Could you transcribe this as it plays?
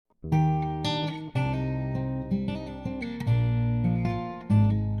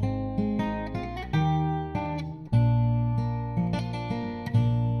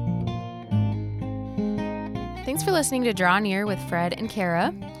Thanks for listening to Draw Near with Fred and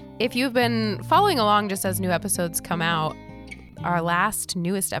Kara. If you've been following along just as new episodes come out, our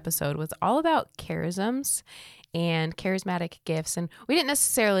newest episode was all about charisms and charismatic gifts. And we didn't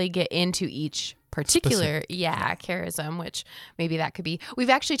necessarily get into each particular charism, which maybe that could be. We've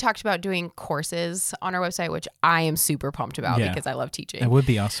actually talked about doing courses on our website, which I am super pumped about because I love teaching. It would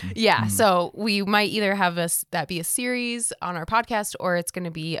be awesome. Yeah. So we might either have that be a series on our podcast, or it's going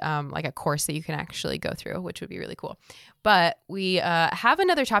to be like a course that you can actually go through, which would be really cool. But we have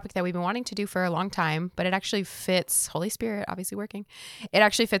another topic that we've been wanting to do for a long time, but it actually fits, Holy Spirit obviously working. It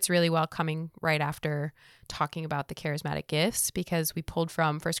actually fits really well coming right after talking about the charismatic gifts, because we pulled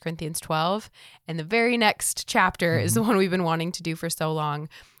from 1 Corinthians 12, and the very next chapter is the one we've been wanting to do for so long,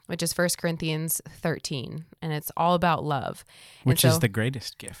 which is 1 Corinthians 13, and it's all about love. Which is the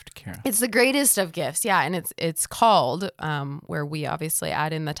greatest gift, Kara. It's the greatest of gifts, yeah, and it's called, where we obviously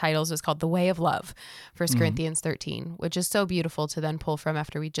add in the titles, is called The Way of Love, 1 Corinthians 13, which is so beautiful to then pull from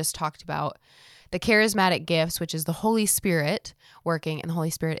after we just talked about the charismatic gifts, which is the Holy Spirit working, and the Holy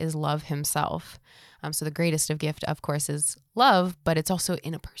Spirit is love himself. So the greatest of gift, of course, is love, but it's also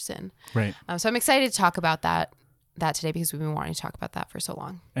in a person. Right. So I'm excited to talk about that today, because we've been wanting to talk about that for so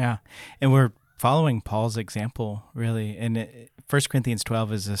long. Yeah. And we're following Paul's example, really. And 1 Corinthians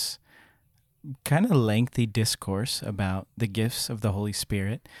 12 is this kind of lengthy discourse about the gifts of the Holy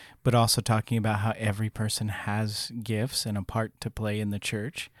Spirit, but also talking about how every person has gifts and a part to play in the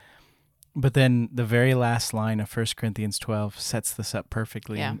church. But then the very last line of 1 Corinthians 12 sets this up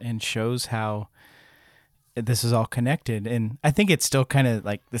perfectly and shows how this is all connected. And I think it's still kind of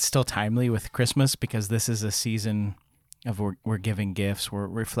like, it's still timely with Christmas, because this is a season of we're giving gifts, we're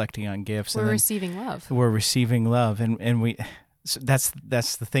reflecting on gifts. We're receiving love. We're receiving love. And we, so that's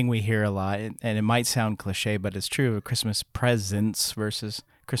the thing we hear a lot. And it might sound cliche, but it's true. Christmas presents versus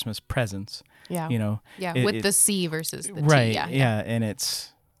Christmas presents. Yeah. You know? Yeah. With the C versus the T. Right. Yeah. And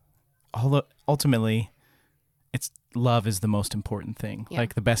it's ultimately, it's love is the most important thing. Yeah.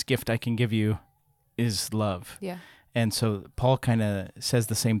 Like the best gift I can give you is love. Yeah. And so Paul kind of says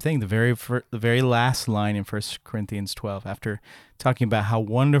the same thing. The very last line in 1 Corinthians 12, after talking about how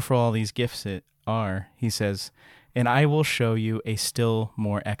wonderful all these gifts are, he says, "And I will show you a still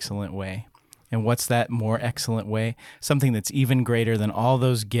more excellent way." And what's that more excellent way? Something that's even greater than all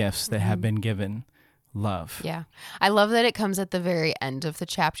those gifts that have been given. Love. Yeah. I love that it comes at the very end of the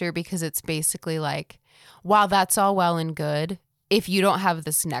chapter, because it's basically like, while that's all well and good, if you don't have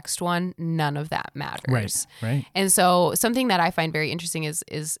this next one, none of that matters. Right. And so something that I find very interesting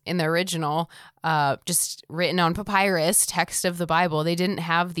is in the original, just written on papyrus text of the Bible, they didn't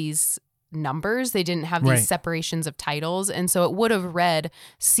have these numbers. They didn't have these separations of titles. And so it would have read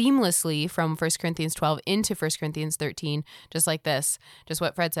seamlessly from 1 Corinthians 12 into 1 Corinthians 13, just like this, just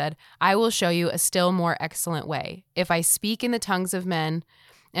what Fred said. "I will show you a still more excellent way. If I speak in the tongues of men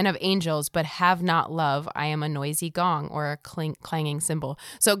and of angels, but have not love, I am a noisy gong or a clanging cymbal."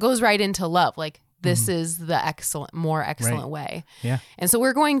 So it goes right into love. Like, this is the more excellent way. Yeah. And so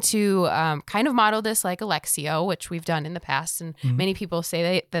we're going to kind of model this like a Lectio, which we've done in the past. And many people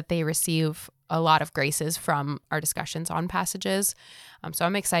say that they receive a lot of graces from our discussions on passages. So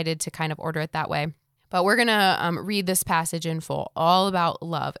I'm excited to kind of order it that way. But we're going to read this passage in full, all about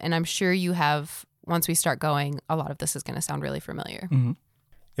love. And I'm sure you have, once we start going, a lot of this is going to sound really familiar. Mm-hmm.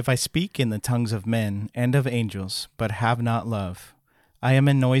 "If I speak in the tongues of men and of angels, but have not love, I am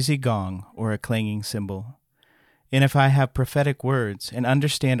a noisy gong or a clanging cymbal. And if I have prophetic words and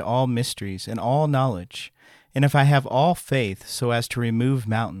understand all mysteries and all knowledge, and if I have all faith so as to remove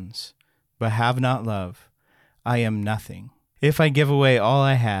mountains, but have not love, I am nothing. If I give away all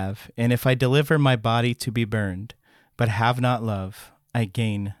I have, and if I deliver my body to be burned, but have not love, I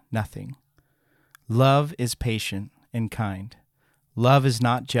gain nothing. Love is patient and kind. Love is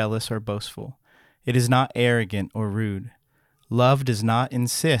not jealous or boastful. It is not arrogant or rude. Love does not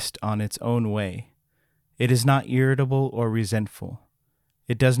insist on its own way. It is not irritable or resentful.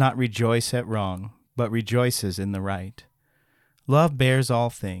 It does not rejoice at wrong, but rejoices in the right. Love bears all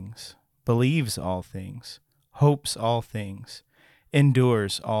things, believes all things, hopes all things,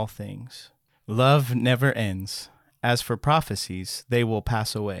 endures all things. Love never ends. As for prophecies, they will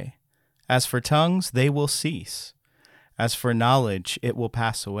pass away. As for tongues, they will cease. As for knowledge, it will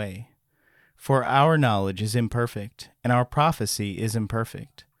pass away. For our knowledge is imperfect, and our prophecy is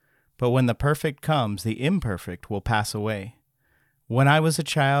imperfect. But when the perfect comes, the imperfect will pass away. When I was a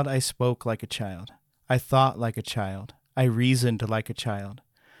child, I spoke like a child. I thought like a child. I reasoned like a child.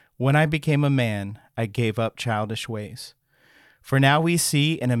 When I became a man, I gave up childish ways. For now we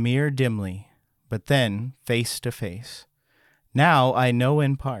see in a mirror dimly, but then face to face. Now I know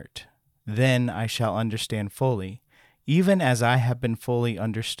in part. Then I shall understand fully, even as I have been fully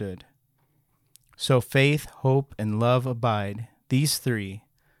understood. So faith, hope, and love abide, these three,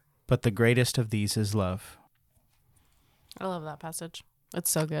 but the greatest of these is love. I love that passage.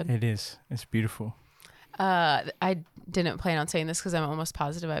 It's so good. It is. It's beautiful. I didn't plan on saying this because I'm almost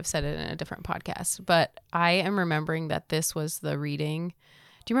positive I've said it in a different podcast, but I am remembering that this was the reading.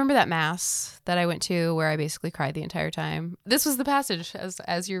 Do you remember that mass that I went to where I basically cried the entire time? This was the passage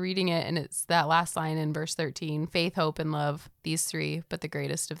as you're reading it, and it's that last line in verse 13, faith, hope, and love, these three, but the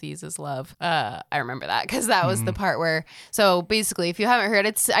greatest of these is love. I remember that because that was the part where, so basically, if you haven't heard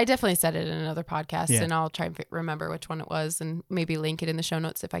it, I definitely said it in another podcast, and I'll try and remember which one it was and maybe link it in the show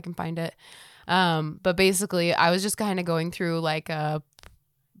notes if I can find it. But basically, I was just kind of going through like a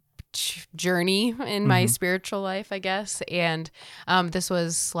journey in my spiritual life, I guess. And this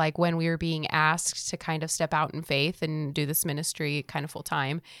was like when we were being asked to kind of step out in faith and do this ministry kind of full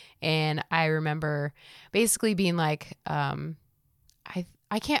time. And I remember basically being like, I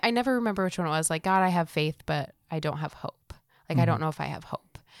never remember which one it was. Like, God, I have faith, but I don't have hope. Like, I don't know if I have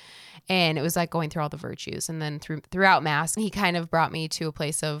hope. And it was like going through all the virtues. And then throughout Mass, he kind of brought me to a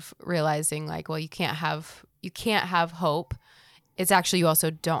place of realizing like, well, you can't have hope. It's actually, you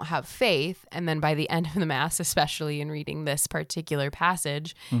also don't have faith. And then by the end of the Mass, especially in reading this particular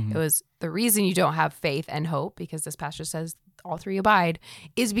passage, it was the reason you don't have faith and hope, because this passage says all three abide,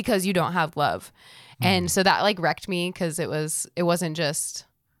 is because you don't have love. And so that like wrecked me, because it wasn't just,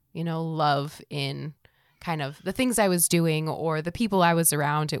 love in kind of the things I was doing or the people I was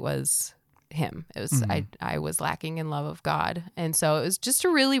around. It was him. It was, I was lacking in love of God. And so it was just a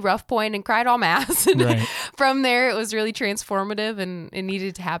really rough point, and cried all Mass. And from there, it was really transformative, and it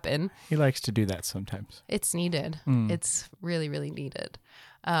needed to happen. He likes to do that sometimes. It's needed. It's really, really needed.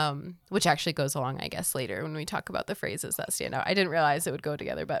 Which actually goes along, I guess, later when we talk about the phrases that stand out. I didn't realize it would go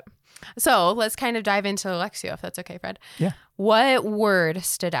together, but so let's kind of dive into Lectio, if that's okay, Fred. Yeah. What word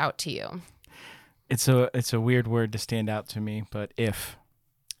stood out to you? It's a weird word to stand out to me, but if.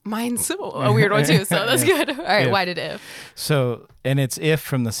 Mine's a weird one too, so that's good. All right, why did if? So, and it's if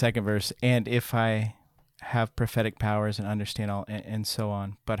from the second verse, and if I have prophetic powers and understand all and so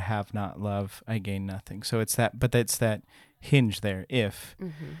on, but have not love, I gain nothing. So it's that, but it's that hinge there, if.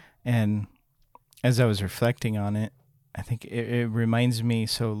 And as I was reflecting on it, I think it reminds me,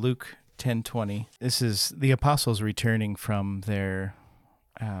 so Luke 10:20, this is the apostles returning from their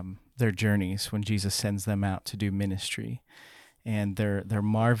journeys when Jesus sends them out to do ministry. And they're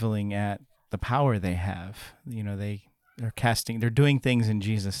marveling at the power they have. They're doing things in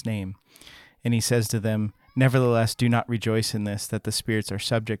Jesus' name. And he says to them, nevertheless, do not rejoice in this, that the spirits are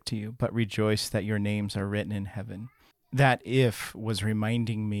subject to you, but rejoice that your names are written in heaven. That if was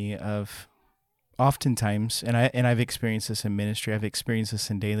reminding me of oftentimes, and I've experienced this in ministry, I've experienced this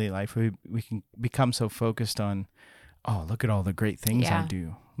in daily life, we can become so focused on, oh, look at all the great things I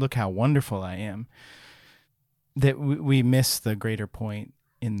do. Look how wonderful I am. That we miss the greater point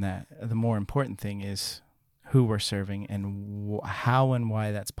in that the more important thing is who we're serving and how and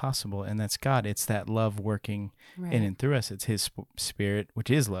why that's possible. And that's God. It's that love working in and through us. It's his spirit, which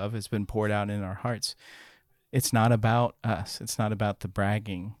is love, has been poured out in our hearts. It's not about us. It's not about the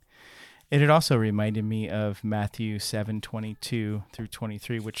bragging. It had also reminded me of Matthew 7:22 through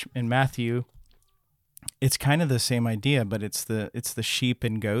 23, which in Matthew, it's kind of the same idea, but it's the sheep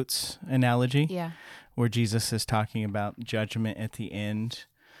and goats analogy. Yeah. Where Jesus is talking about judgment at the end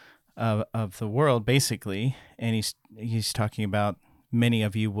of the world, basically, and he's talking about many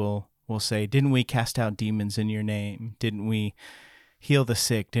of you will say, didn't we cast out demons in your name? Didn't we heal the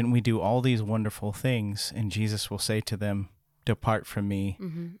sick? Didn't we do all these wonderful things? And Jesus will say to them, depart from me,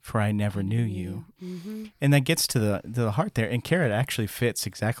 for I never knew you. And that gets to the heart there. And Kara, actually fits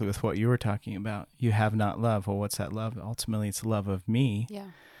exactly with what you were talking about. You have not love. Well, what's that love? Ultimately, it's love of me. Yeah.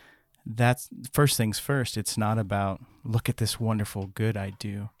 That's first things first. It's not about, look at this wonderful good I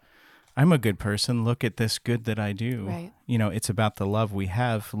do. I'm a good person. Look at this good that I do. Right. It's about the love we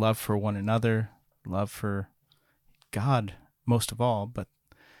have, love for one another, love for God most of all. But,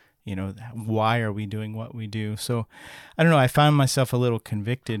 why are we doing what we do? So I don't know. I found myself a little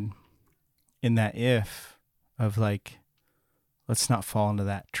convicted in that if of like, let's not fall into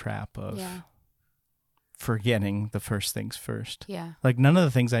that trap of forgetting the first things first. Yeah. Like none of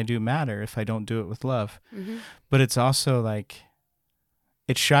the things I do matter if I don't do it with love. But it's also like,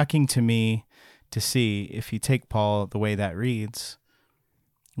 it's shocking to me to see if you take Paul the way that reads,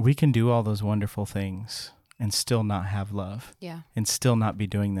 we can do all those wonderful things and still not have love. Yeah. And still not be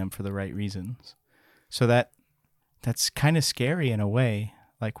doing them for the right reasons. So that's kind of scary in a way.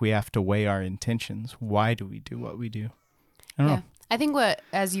 Like we have to weigh our intentions. Why do we do what we do? I don't know. I think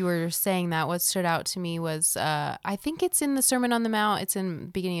as you were saying that, what stood out to me was, I think it's in the Sermon on the Mount. It's in the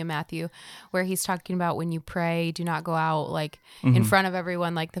beginning of Matthew, where he's talking about when you pray, do not go out like in front of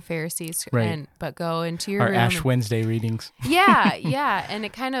everyone like the Pharisees, Right. but go into your Our room. Ash Wednesday readings. Yeah. And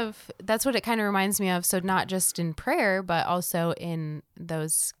that's what it kind of reminds me of. So not just in prayer, but also in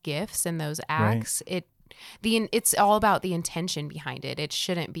those gifts and those acts. Right. It's all about the intention behind it. It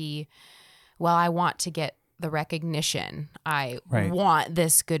shouldn't be, well, I want to get the recognition. I want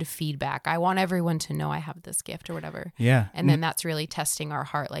this good feedback. I want everyone to know I have this gift or whatever. Yeah. And then that's really testing our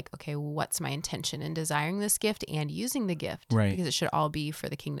heart. Like, okay, what's my intention in desiring this gift and using the gift? Right. Because it should all be for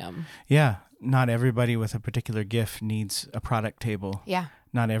the kingdom. Yeah. Not everybody with a particular gift needs a product table. Yeah.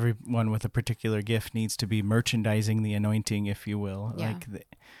 Not everyone with a particular gift needs to be merchandising the anointing, if you will. Yeah.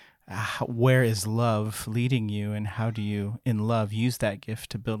 Where is love leading you, and how do you, in love, use that gift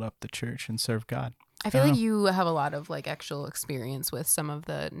to build up the church and serve God? I feel like you have a lot of like actual experience with some of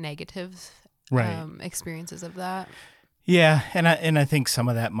the negative experiences of that. Yeah, and I think some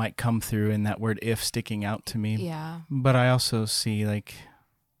of that might come through in that word "if" sticking out to me. Yeah. But I also see like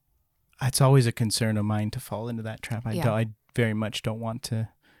it's always a concern of mine to fall into that trap. I very much don't want to.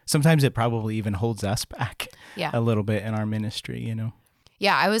 Sometimes it probably even holds us back a little bit in our ministry, you know.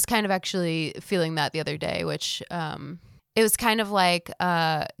 Yeah, I was kind of actually feeling that the other day, which it was kind of like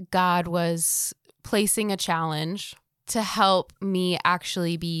God was placing a challenge to help me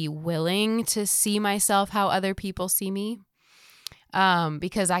actually be willing to see myself how other people see me,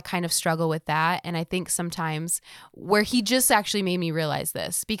 because I kind of struggle with that. And I think sometimes where he just actually made me realize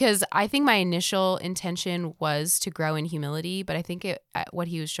this, because I think my initial intention was to grow in humility, but I think what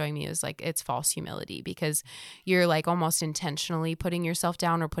he was showing me is like it's false humility, because you're like almost intentionally putting yourself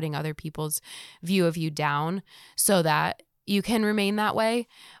down or putting other people's view of you down so that you can remain that way.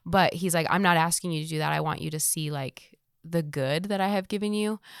 But he's like, I'm not asking you to do that. I want you to see like the good that I have given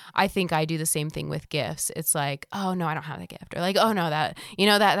you. I think I do the same thing with gifts. It's like, oh no, I don't have that gift. Or like, oh no,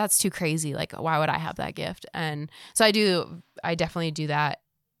 that's too crazy. Like, why would I have that gift? And so I definitely do that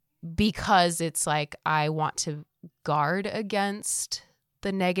because it's like, I want to guard against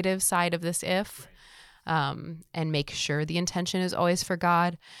the negative side of this if, and make sure the intention is always for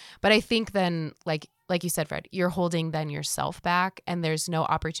God. But I think then like you said, Fred, you're holding then yourself back, and there's no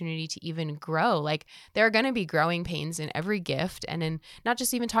opportunity to even grow. Like there are going to be growing pains in every gift, and in not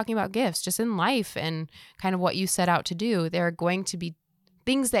just even talking about gifts, just in life and kind of what you set out to do. There are going to be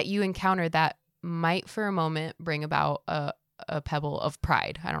things that you encounter that might for a moment bring about a pebble of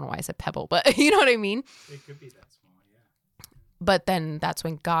pride. I don't know why I said pebble, but you know what I mean? It could be that small, yeah. But then that's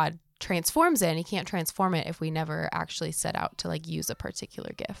when God transforms it, and he can't transform it if we never actually set out to like use a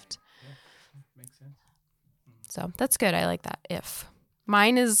particular gift. Makes sense. So that's good. I like that. If.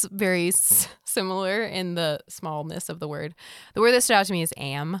 Mine is very similar in the smallness of the word. The word that stood out to me is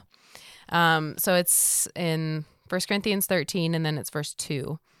am. So it's in 1 Corinthians 13, and then it's verse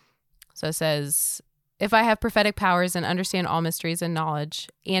 2. So it says, if I have prophetic powers and understand all mysteries and knowledge,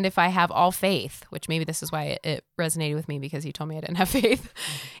 and if I have all faith, which maybe this is why it resonated with me because he told me I didn't have faith.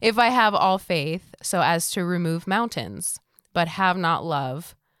 If I have all faith so as to remove mountains, but have not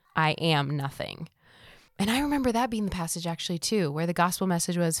love, I am nothing. And I remember that being the passage actually too, where the gospel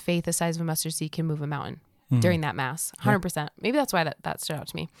message was faith the size of a mustard seed can move a mountain during that mass, 100%. Yeah. Maybe that's why that stood out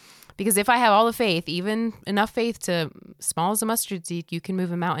to me. Because if I have all the faith, even enough faith to small as a mustard seed, you can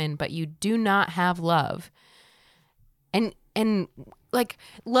move a mountain, but you do not have love. And like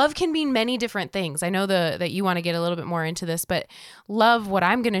love can mean many different things. I know that you want to get a little bit more into this, but love, what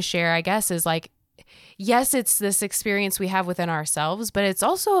I'm going to share, I guess, is like, yes, it's this experience we have within ourselves, but it's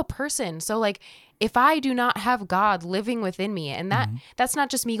also a person. So like, if I do not have God living within me, and that's not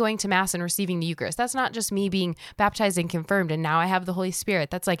just me going to mass and receiving the Eucharist. That's not just me being baptized and confirmed, and now I have the Holy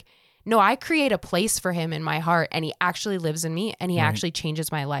Spirit. That's like, no, I create a place for him in my heart, and he actually lives in me, and he actually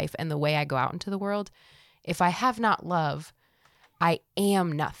changes my life and the way I go out into the world. If I have not love, I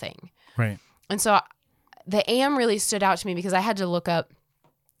am nothing. Right. And so the am really stood out to me because I had to look up,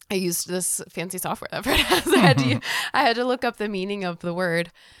 I used this fancy software that Fred has. I had to look up the meaning of the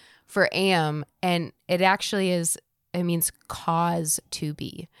word for am, and it actually it means cause to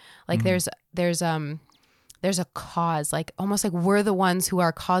be. Like there's a cause, like almost like we're the ones who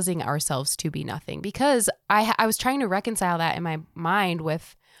are causing ourselves to be nothing, because I was trying to reconcile that in my mind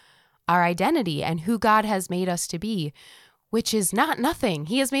with our identity and who God has made us to be, which is not nothing.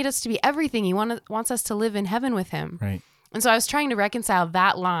 He has made us to be everything. He wants us to live in heaven with him. Right. And so I was trying to reconcile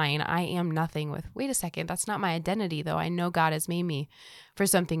that line, I am nothing, with, wait a second, that's not my identity, though. I know God has made me for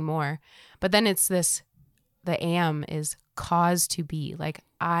something more. But then it's this, the am is cause to be. Like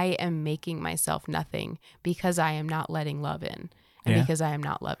I am making myself nothing because I am not letting love in. and Yeah. because I am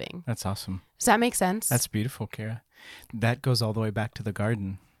not loving. That's awesome. Does that make sense? That's beautiful, Kara. That goes all the way back to the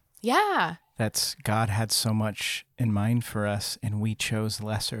garden. Yeah. That's God had so much in mind for us, and we chose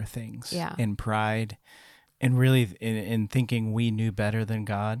lesser things in pride, and really in thinking we knew better than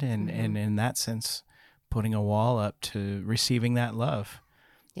God, and in that sense, putting a wall up to receiving that love.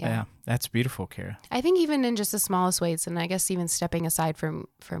 Yeah, that's beautiful, Kara. I think even in just the smallest ways, and I guess even stepping aside from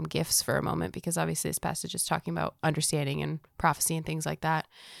gifts for a moment, because obviously this passage is talking about understanding and prophecy and things like that.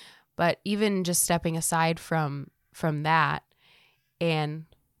 But even just stepping aside from that, and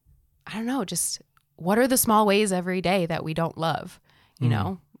I don't know, just what are the small ways every day that we don't love, you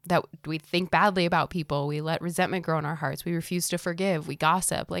know, that we think badly about people, we let resentment grow in our hearts, we refuse to forgive, we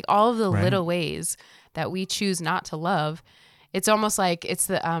gossip, like all of the little ways that we choose not to love. It's almost like it's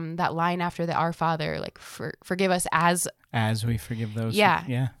the that line after the Our Father, like forgive us as we forgive those.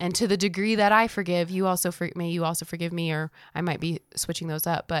 Yeah. And to the degree that I forgive, you also you also forgive me, or I might be switching those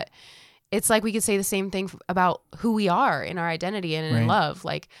up, but it's like we could say the same thing about who we are in our identity and in love.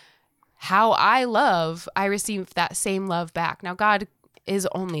 Like how I love, I receive that same love back. Now God is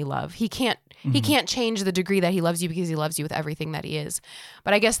only love. He can't change the degree that he loves you because he loves you with everything that he is.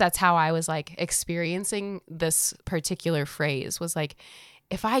 But I guess that's how I was like experiencing this particular phrase, was like,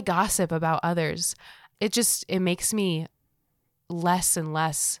 if I gossip about others, it makes me less and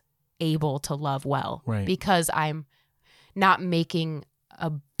less able to love well, because I'm not making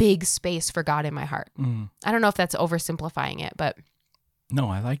a big space for God in my heart. I don't know if that's oversimplifying it, but no,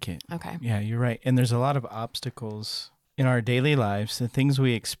 I like it. Okay. Yeah, you're right. And there's a lot of obstacles in our daily lives, the things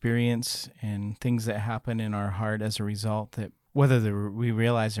we experience and things that happen in our heart as a result, that whether we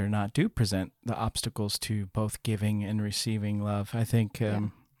realize or not, do present the obstacles to both giving and receiving love. I think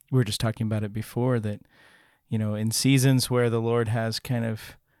we were just talking about it before, that, you know, in seasons where the Lord has kind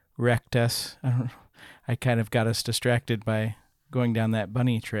of wrecked us, I kind of got us distracted by going down that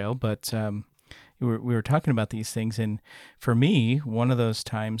bunny trail, but we were talking about these things. And for me, one of those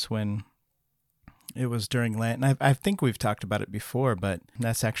times when it was during Lent, and I think we've talked about it before, but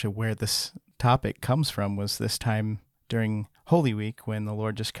that's actually where this topic comes from, was this time during Holy Week when the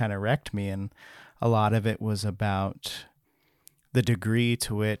Lord just kind of wrecked me. And a lot of it was about the degree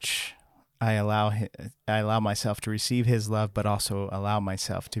to which I allow myself to receive his love, but also allow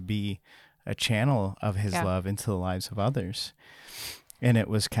myself to be a channel of his love into the lives of others. And it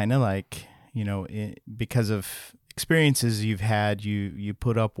was kind of like, you know, because of experiences you've had, you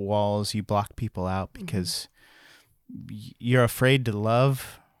put up walls, you block people out because you're afraid to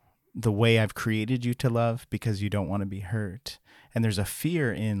love the way I've created you to love, because you don't want to be hurt. And there's a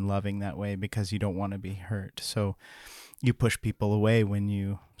fear in loving that way because you don't want to be hurt. So you push people away when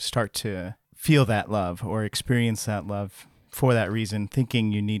you start to feel that love or experience that love for that reason,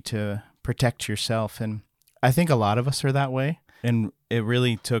 thinking you need to protect yourself. And I think a lot of us are that way. And it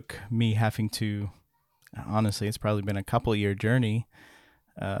really took me having to, honestly, it's probably been a couple-year journey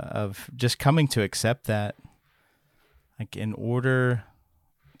of just coming to accept that, like, in order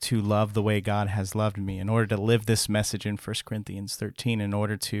to love the way God has loved me, in order to live this message in 1 Corinthians 13, in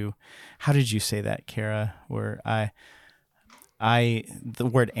order to, how did you say that, Kara, where the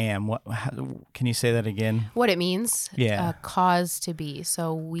word am, can you say that again? What it means? Yeah. Cause to be.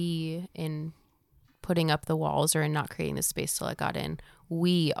 So we, in putting up the walls or in not creating the space to let God in,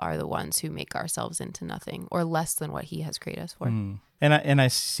 we are the ones who make ourselves into nothing or less than what he has created us for. And I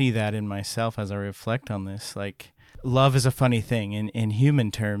see that in myself as I reflect on this. Like, love is a funny thing. In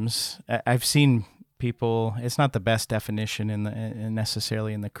human terms, I've seen people, it's not the best definition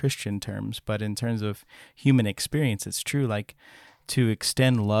necessarily in the Christian terms, but in terms of human experience, it's true. Like, to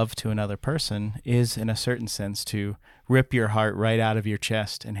extend love to another person is, in a certain sense, to rip your heart right out of your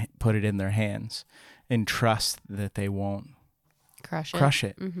chest and put it in their hands and trust that they won't crush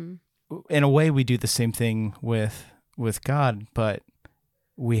it. Mm-hmm. In a way, we do the same thing with God, but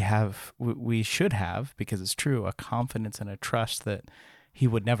we should have, because it's true, a confidence and a trust that he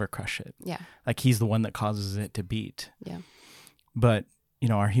would never crush it. Yeah. Like, he's the one that causes it to beat. Yeah. But, you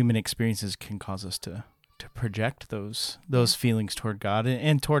know, our human experiences can cause us to project those feelings toward God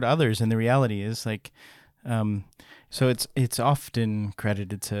and toward others. And the reality is, like, so it's often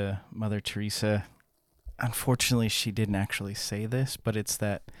credited to Mother Teresa. Unfortunately, she didn't actually say this, but it's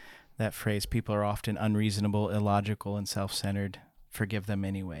that phrase, people are often unreasonable, illogical, and self-centered. Forgive them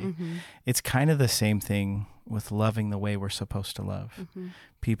anyway. Mm-hmm. It's kind of the same thing with loving the way we're supposed to love. Mm-hmm.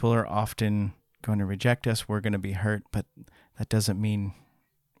 People are often going to reject us. We're going to be hurt, but that doesn't mean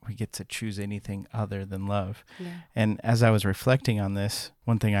we get to choose anything other than love. Yeah. And as I was reflecting on this,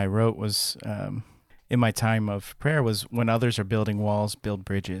 one thing I wrote was, in my time of prayer, was, when others are building walls, build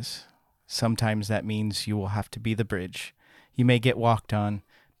bridges. Sometimes that means you will have to be the bridge. You may get walked on.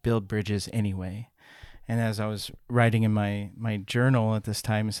 Build bridges anyway. And as I was writing in my journal at this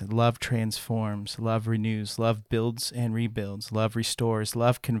time, it said, love transforms, love renews, love builds and rebuilds, love restores,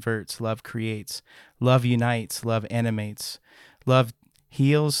 love converts, love creates, love unites, love animates, love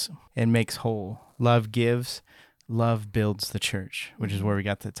heals and makes whole, love gives, love builds the church, which is where we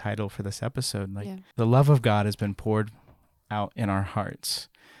got the title for this episode. The love of God has been poured out in our hearts.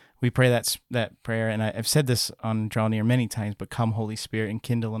 We pray that prayer, and I've said this on Draw Near many times, but come, Holy Spirit, and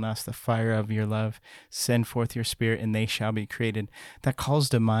kindle in us the fire of your love. Send forth your Spirit, and they shall be created. That calls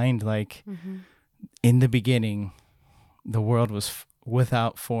to mind, in the beginning, the world was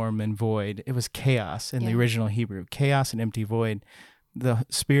without form and void. It was chaos in the original Hebrew, chaos and empty void. The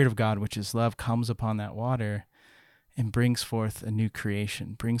Spirit of God, which is love, comes upon that water and brings forth a new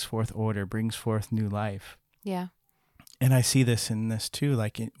creation, brings forth order, brings forth new life. Yeah. And I see this in this too,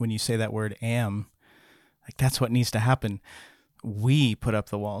 when you say that word am, that's what needs to happen. We put up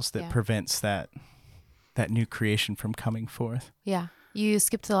the walls that prevents that new creation from coming forth. Yeah. You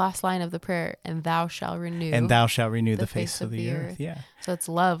skipped the last line of the prayer, and thou shalt renew. And thou shalt renew the face of the earth. Yeah. So it's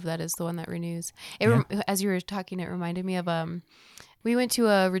love that is the one that renews. As you were talking, it reminded me of, we went to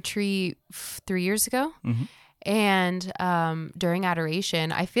a retreat 3 years ago. Mm-hmm. And during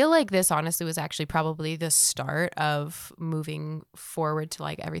adoration, I feel like this honestly was actually probably the start of moving forward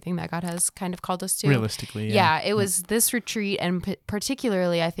to everything that God has kind of called us to. Realistically, yeah. It was this retreat, and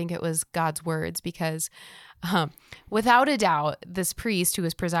particularly I think it was God's words, because without a doubt, this priest who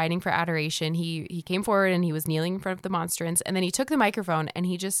was presiding for adoration, he came forward and he was kneeling in front of the monstrance, and then he took the microphone and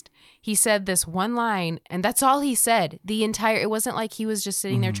he said this one line, and that's all he said. It wasn't like he was just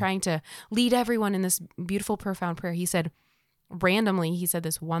sitting there trying to lead everyone in this beautiful, profound prayer. He said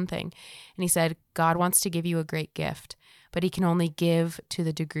this one thing, and he said, God wants to give you a great gift, but he can only give to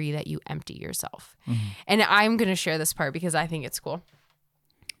the degree that you empty yourself. Mm-hmm. And I'm going to share this part because I think it's cool.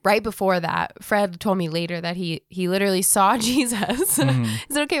 Right before that, Fred told me later that he literally saw Jesus. Mm-hmm.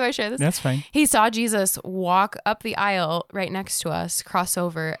 Is it okay if I share this? That's fine. He saw Jesus walk up the aisle right next to us, cross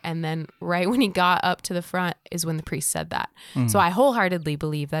over, and then right when he got up to the front is when the priest said that. Mm-hmm. So I wholeheartedly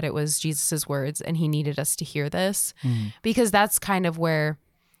believe that it was Jesus's words, and he needed us to hear this, because that's kind of where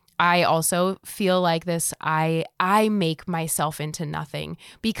I also feel like this. I make myself into nothing,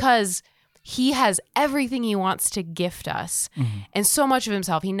 because he has everything he wants to gift us, and so much of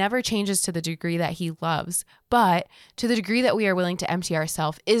himself. He never changes to the degree that he loves, but to the degree that we are willing to empty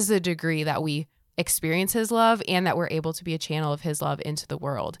ourselves is the degree that we experience his love, and that we're able to be a channel of his love into the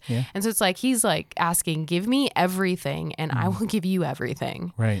world. Yeah. And so it's he's asking, give me everything and I will give you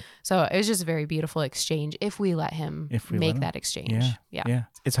everything. Right. So it was just a very beautiful exchange if we let him make that exchange. Yeah.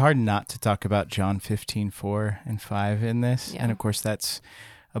 It's hard not to talk about John 15:4 and 5 in this. Yeah. And of course that's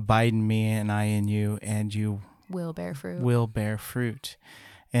abide in me and I in you, and you will bear fruit.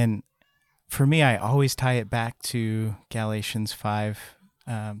 And for me, I always tie it back to Galatians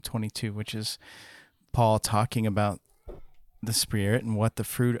 5:22, which is Paul talking about the Spirit and what the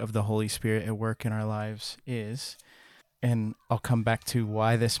fruit of the Holy Spirit at work in our lives is. And I'll come back to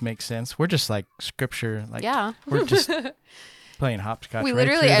why this makes sense. We're just scripture, we're just playing hopscotch. We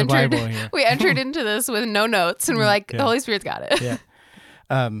literally entered into this with no notes, and we're the Holy Spirit's got it. Yeah.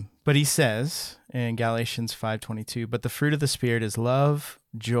 But he says in Galatians 5:22, but the fruit of the Spirit is love,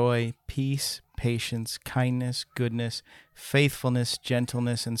 joy, peace, patience, kindness, goodness, faithfulness,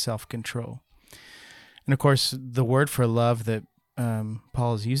 gentleness, and self-control. And of course, the word for love that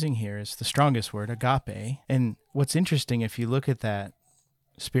Paul is using here is the strongest word, agape. And what's interesting, if you look at that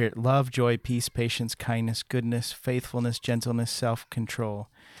Spirit, love, joy, peace, patience, kindness, goodness, faithfulness, gentleness, self-control,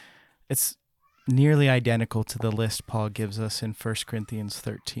 it's nearly identical to the list Paul gives us in 1 Corinthians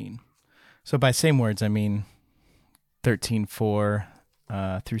 13. So by same words, I mean 13:4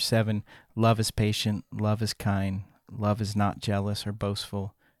 through 7, love is patient, love is kind, love is not jealous or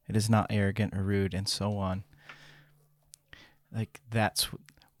boastful, it is not arrogant or rude, and so on. That's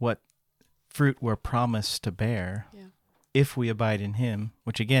what fruit we're promised to bear if we abide in him,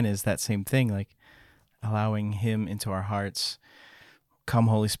 which again is that same thing, allowing him into our hearts. Come,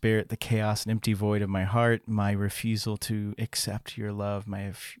 Holy Spirit, the chaos and empty void of my heart, my refusal to accept your love,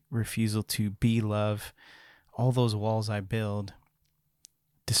 my refusal to be love, all those walls I build.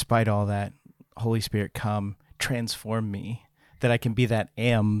 Despite all that, Holy Spirit, come, transform me, that I can be that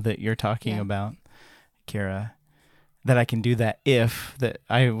am that you're talking about, Kara, that I can do that if that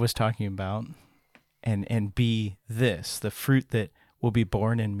I was talking about, and be this. The fruit that will be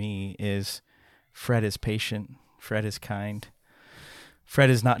born in me is Fred is patient, Fred is kind. Fred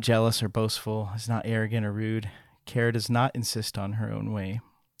is not jealous or boastful, is not arrogant or rude. Kara does not insist on her own way.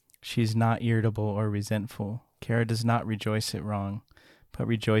 She's not irritable or resentful. Kara does not rejoice at wrong, but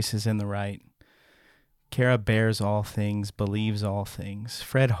rejoices in the right. Kara bears all things, believes all things.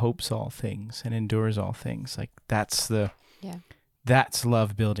 Fred hopes all things and endures all things. Like that's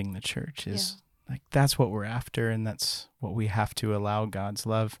love building the church is like, that's what we're after. And that's what we have to allow God's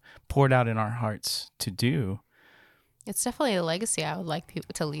love poured out in our hearts to do. It's definitely a legacy I would like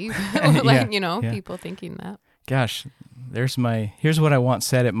people to leave. People thinking that. Gosh, here's what I want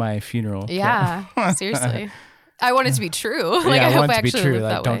said at my funeral. Yeah, seriously. I want it to be true. I hope want it I to be actually true. live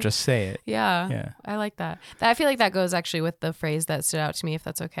Like, that don't way. just say it. Yeah. I like that. I feel like that goes actually with the phrase that stood out to me, if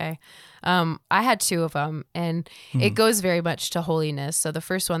that's okay. I had two of them, and it goes very much to holiness. So the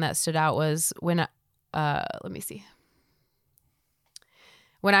first one that stood out was when, let me see.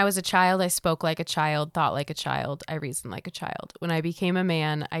 When I was a child, I spoke like a child, thought like a child, I reasoned like a child. When I became a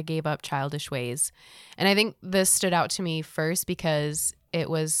man, I gave up childish ways. And I think this stood out to me first because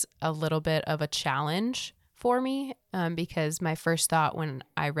it was a little bit of a challenge for me, because my first thought when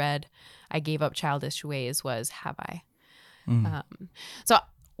I read I gave up childish ways was, have I? So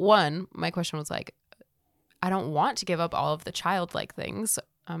my question was like, I don't want to give up all of the childlike things,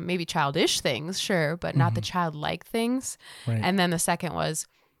 maybe childish things, sure, but not the childlike things. Right. And then the second was,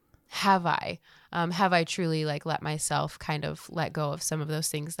 have I? Have I truly like let myself kind of let go of some of those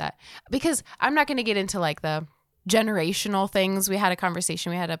things because I'm not going to get into like the generational things. We had a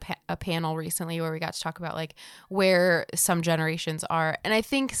conversation, we had a panel recently where we got to talk about like where some generations are. And I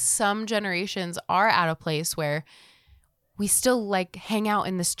think some generations are at a place where we still like hang out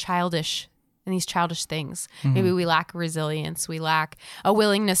in these childish things. Maybe we lack resilience. We lack a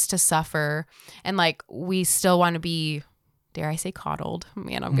willingness to suffer. And like, we still want to be, dare I say, coddled.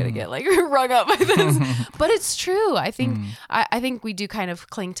 Man, I'm going to get like rung up by this, but it's true. I think, I think we do kind of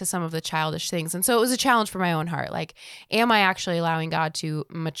cling to some of the childish things. And so it was a challenge for my own heart. Like, am I actually allowing God to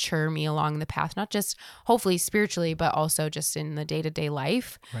mature me along the path, not just hopefully spiritually, but also just in the day-to-day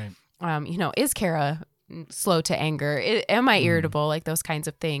life? Right. Is Kara slow to anger? Am I irritable? Like those kinds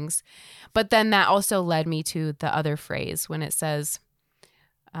of things. But then that also led me to the other phrase when it says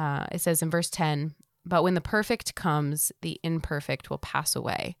in verse 10, but when the perfect comes, the imperfect will pass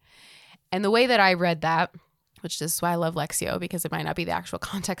away. And the way that I read that, which is why I love Lectio, because it might not be the actual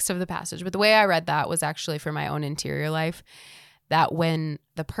context of the passage, but the way I read that was actually for my own interior life, that when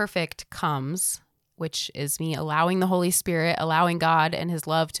the perfect comes, which is me allowing the Holy Spirit, allowing God and his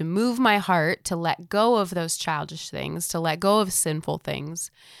love to move my heart, to let go of those childish things, to let go of sinful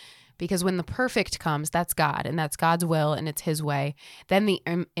things. Because when the perfect comes, that's God, and that's God's will, and it's his way. Then the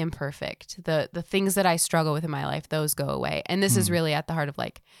imperfect, the things that I struggle with in my life, those go away. And this is really at the heart of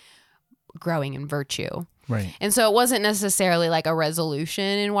like growing in virtue. Right. And so it wasn't necessarily like a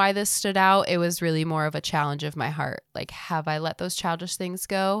resolution in why this stood out. It was really more of a challenge of my heart. Like, have I let those childish things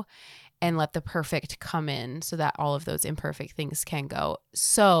go and let the perfect come in so that all of those imperfect things can go,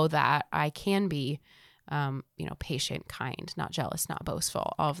 so that I can be patient, kind, not jealous, not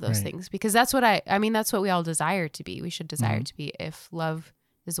boastful, all of those things. Because that's what that's what we all desire to be. We should desire to be. If love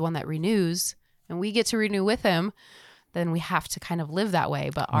is the one that renews and we get to renew with him, then we have to kind of live that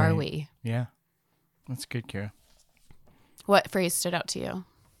way. But are we? Yeah. That's good, Kara. What phrase stood out to you?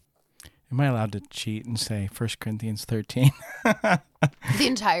 Am I allowed to cheat and say 1 Corinthians 13? The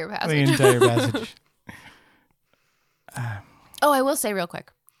entire passage. The entire passage. I will say real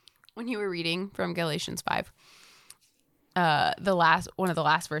quick. When you were reading from Galatians 5, one of the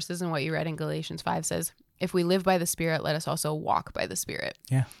last verses in what you read in Galatians 5 says, if we live by the Spirit, let us also walk by the Spirit.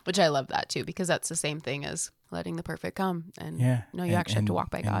 Yeah. Which I love that too, because that's the same thing as letting the perfect come. And you actually have to walk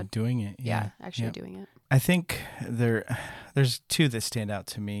by God. Doing it. Yeah, actually doing it. I think there's two that stand out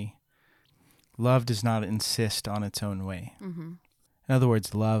to me. Love does not insist on its own way. Mm-hmm. In other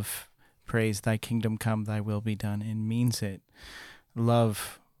words, love prays, thy kingdom come, thy will be done, and means it.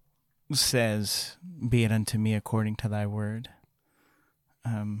 Love says, be it unto me according to thy word.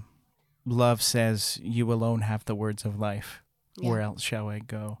 Love says, you alone have the words of life. Yeah. Where else shall I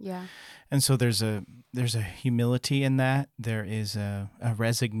go? Yeah. And so there's a humility in that. There is a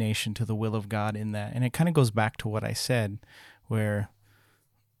resignation to the will of God in that. And it kind of goes back to what I said, where,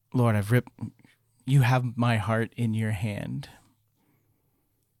 Lord, you have my heart in your hand.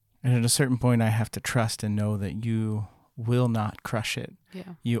 And at a certain point, I have to trust and know that you will not crush it.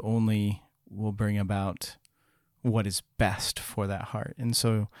 Yeah. You only will bring about what is best for that heart. And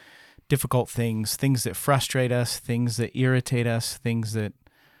so difficult things that frustrate us, things that irritate us, things that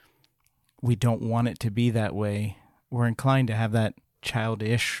we don't want it to be that way, we're inclined to have that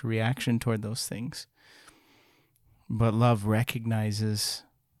childish reaction toward those things. But love recognizes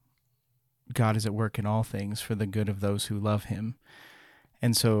God is at work in all things for the good of those who love him.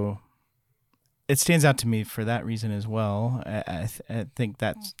 And so it stands out to me for that reason as well. I think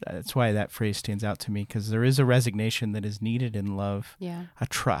that's why that phrase stands out to me, because there is a resignation that is needed in love, a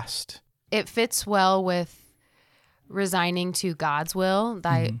trust. It fits well with resigning to God's will,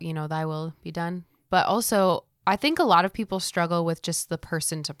 thy will be done. But also, I think a lot of people struggle with just the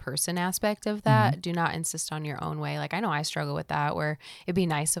person-to-person aspect of that. Do not insist on your own way. Like, I know I struggle with that, where it'd be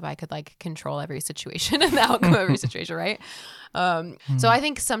nice if I could like control every situation and the outcome of every situation, right? So I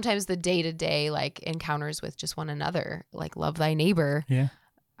think sometimes the day-to-day like encounters with just one another, like love thy neighbor,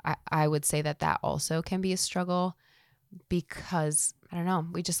 I would say that also can be a struggle, because I don't know,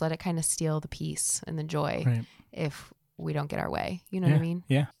 we just let it kind of steal the peace and the joy if we don't get our way. You know what I mean?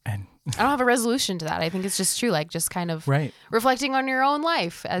 Yeah. And I don't have a resolution to that. I think it's just true. Like, just kind of reflecting on your own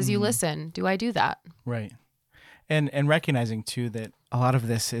life as you listen. Do I do that? Right. And recognizing too that a lot of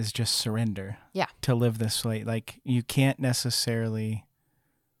this is just surrender. Yeah. To live this way. Like, you can't necessarily,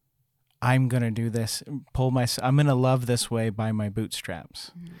 I'm going to do this, I'm going to love this way by my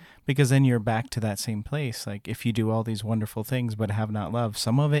bootstraps. Because then you're back to that same place. Like, if you do all these wonderful things but have not love,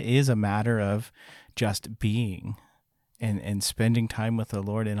 some of it is a matter of just being and spending time with the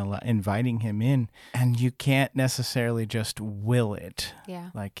Lord and inviting him in. And you can't necessarily just will it. Yeah.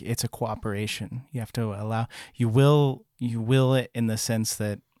 Like, it's a cooperation. You have to allow, you will it in the sense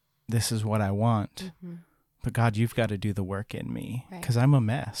that this is what I want. But God, you've got to do the work in me, because I'm a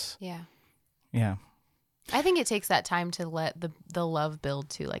mess. Yeah. Yeah. I think it takes that time to let the love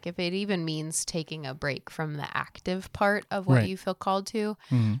build too. Like, if it even means taking a break from the active part of what you feel called to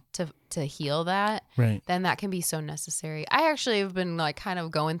heal that, then that can be so necessary. I actually have been like kind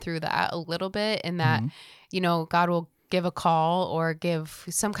of going through that a little bit, in that, God will give a call or give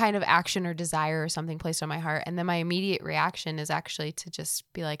some kind of action or desire or something placed on my heart. And then my immediate reaction is actually to just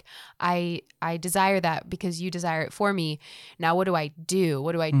be like, I desire that because you desire it for me. Now, what do I do?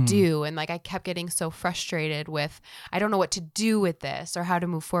 What do I do? And like, I kept getting so frustrated with, I don't know what to do with this or how to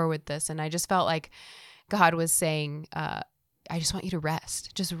move forward with this. And I just felt like God was saying, I just want you to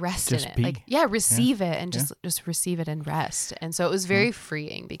rest. Just rest in it. Be. Like, receive it and just receive it and rest. And so it was very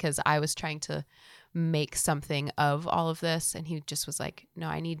freeing, because I was trying to make something of all of this, and he just was like, no,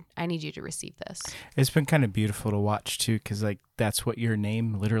 I need you to receive this. It's been kind of beautiful to watch too, because like, that's what your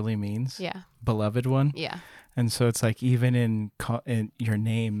name literally means. Beloved one. And so it's like, even in your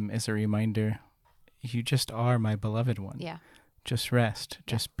name is a reminder, you just are my beloved one. Just rest,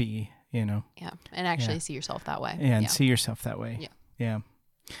 just be, and actually see yourself that way. And see yourself that way.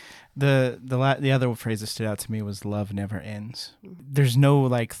 The other phrase that stood out to me was love never ends. There's no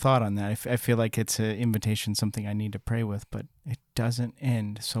like thought on that. I feel like it's an invitation, something I need to pray with, but it doesn't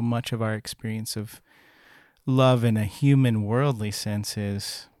end. So much of our experience of love in a human worldly sense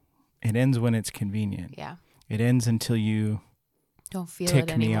is, it ends when it's convenient. It ends until you don't feel tick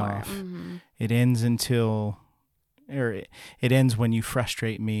it anymore. me off. It ends it ends when you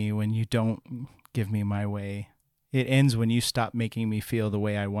frustrate me, when you don't give me my way. It ends when you stop making me feel the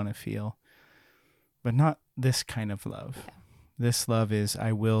way I want to feel. But not this kind of love. This love is,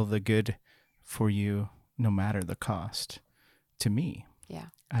 I will the good for you no matter the cost. To me.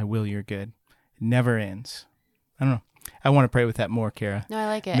 I will your good. It never ends. I don't know. I want to pray with that more, Kara. No, I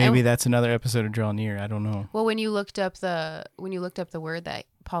like it. Maybe that's another episode of Draw Near. I don't know. Well, when you looked up the word that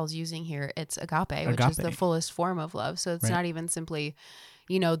Paul's using here, it's agape, which is the fullest form of love. So it's not even simply,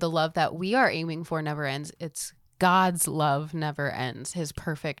 the love that we are aiming for never ends. It's God's love never ends. His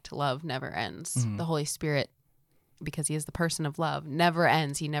perfect love never ends. The Holy Spirit, because he is the person of love, never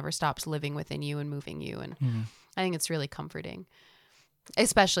ends. He never stops living within you and moving you. And I think it's really comforting,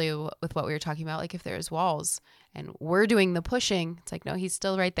 especially with what we were talking about. Like, if there's walls and we're doing the pushing, it's like, no, he's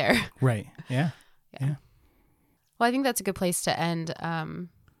still right there. Yeah. Well, I think that's a good place to end.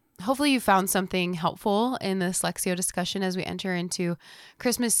 Hopefully you found something helpful in this Lectio discussion as we enter into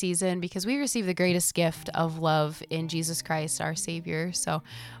Christmas season, because we receive the greatest gift of love in Jesus Christ, our Savior. So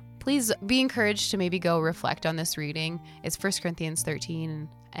please be encouraged to maybe go reflect on this reading. It's 1 Corinthians 13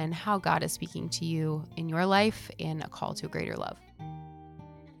 and how God is speaking to you in your life in a call to a greater love.